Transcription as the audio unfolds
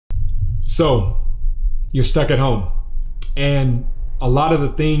So you're stuck at home, and a lot of the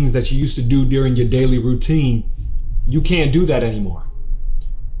things that you used to do during your daily routine, you can't do that anymore.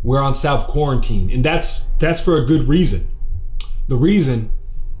 We're on self-quarantine, and that's for a good reason. The reason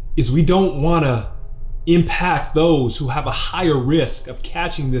is we don't want to impact those who have a higher risk of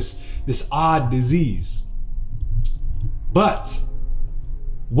catching this odd disease. But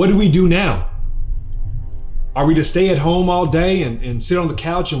what do we do now? Are we to stay at home all day and sit on the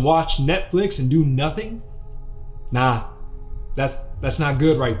couch and watch Netflix and do nothing? Nah, that's not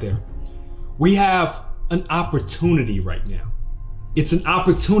good right there. We have an opportunity right now. It's an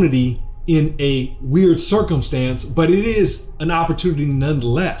opportunity in a weird circumstance, but it is an opportunity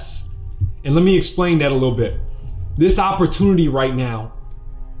nonetheless. And let me explain that a little bit. This opportunity right now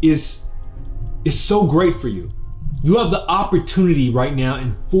is so great for you. You have the opportunity right now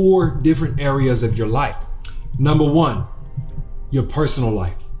in 4 different areas of your life. Number 1, your personal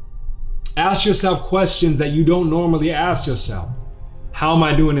life. Ask yourself questions that you don't normally ask yourself. How am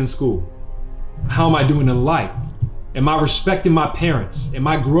I doing in school? How am I doing in life? Am I respecting my parents? Am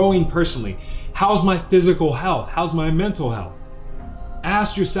I growing personally? How's my physical health? How's my mental health?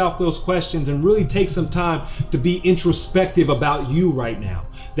 Ask yourself those questions and really take some time to be introspective about you right now.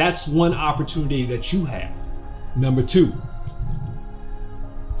 That's one opportunity that you have. Number 2,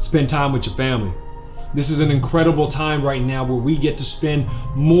 spend time with your family. This is an incredible time right now where we get to spend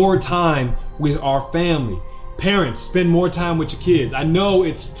more time with our family. Parents, spend more time with your kids. I know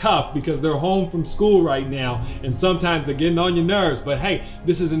it's tough because they're home from school right now and sometimes they're getting on your nerves, but hey,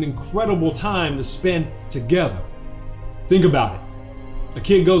 this is an incredible time to spend together. Think about it. A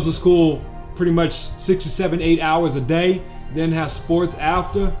kid goes to school pretty much 6 to 7, 8 hours a day, then has sports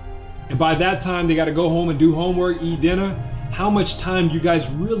after, and by that time they gotta go home and do homework, eat dinner. How much time do you guys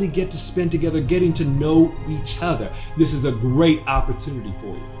really get to spend together getting to know each other? This is a great opportunity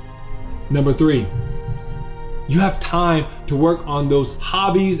for you. Number 3, you have time to work on those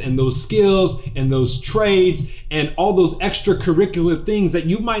hobbies and those skills and those trades and all those extracurricular things that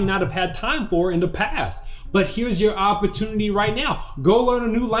you might not have had time for in the past. But here's your opportunity right now. Go learn a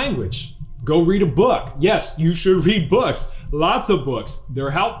new language. Go read a book. Yes, you should read books. Lots of books.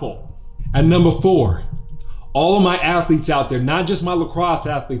 They're helpful. And number 4, all of my athletes out there, not just my lacrosse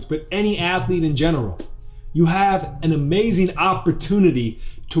athletes, but any athlete in general, you have an amazing opportunity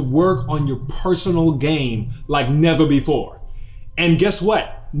to work on your personal game like never before. And guess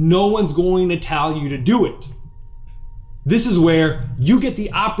what? No one's going to tell you to do it. This is where you get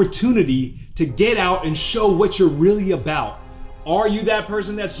the opportunity to get out and show what you're really about. Are you that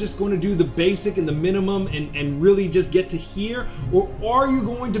person that's just going to do the basic and the minimum and really just get to here? Or are you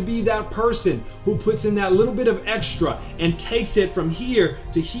going to be that person who puts in that little bit of extra and takes it from here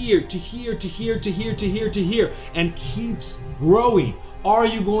to here to here to here to here to here to here and keeps growing? Are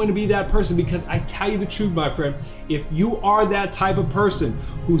you going to be that person? Because I tell you the truth, my friend, if you are that type of person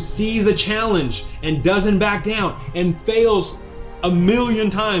who sees a challenge and doesn't back down and fails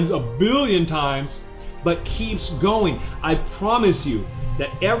 1,000,000 times, 1,000,000,000 times, but keeps going, I promise you that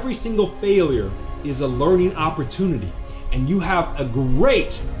every single failure is a learning opportunity. And you have a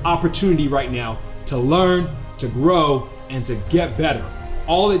great opportunity right now to learn, to grow, and to get better.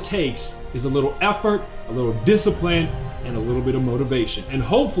 All it takes is a little effort, a little discipline, and a little bit of motivation. And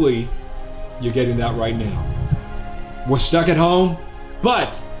hopefully you're getting that right now. We're stuck at home,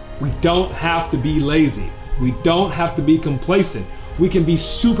 but we don't have to be lazy. We don't have to be complacent. We can be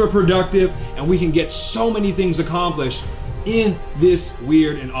super productive and we can get so many things accomplished in this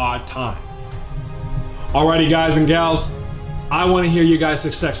weird and odd time. Alrighty, guys and gals, I want to hear you guys'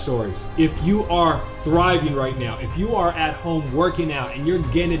 success stories. If you are thriving right now, if you are at home working out and you're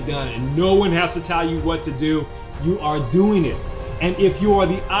getting it done and no one has to tell you what to do, you are doing it. And if you are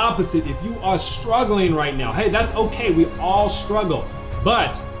the opposite, if you are struggling right now, hey, that's okay. We all struggle.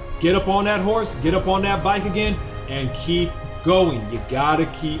 But get up on that horse, get up on that bike again, and keep going. You gotta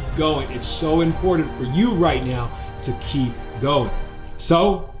keep going. It's so important for you right now to keep going.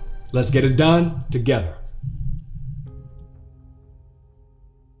 So let's get it done together.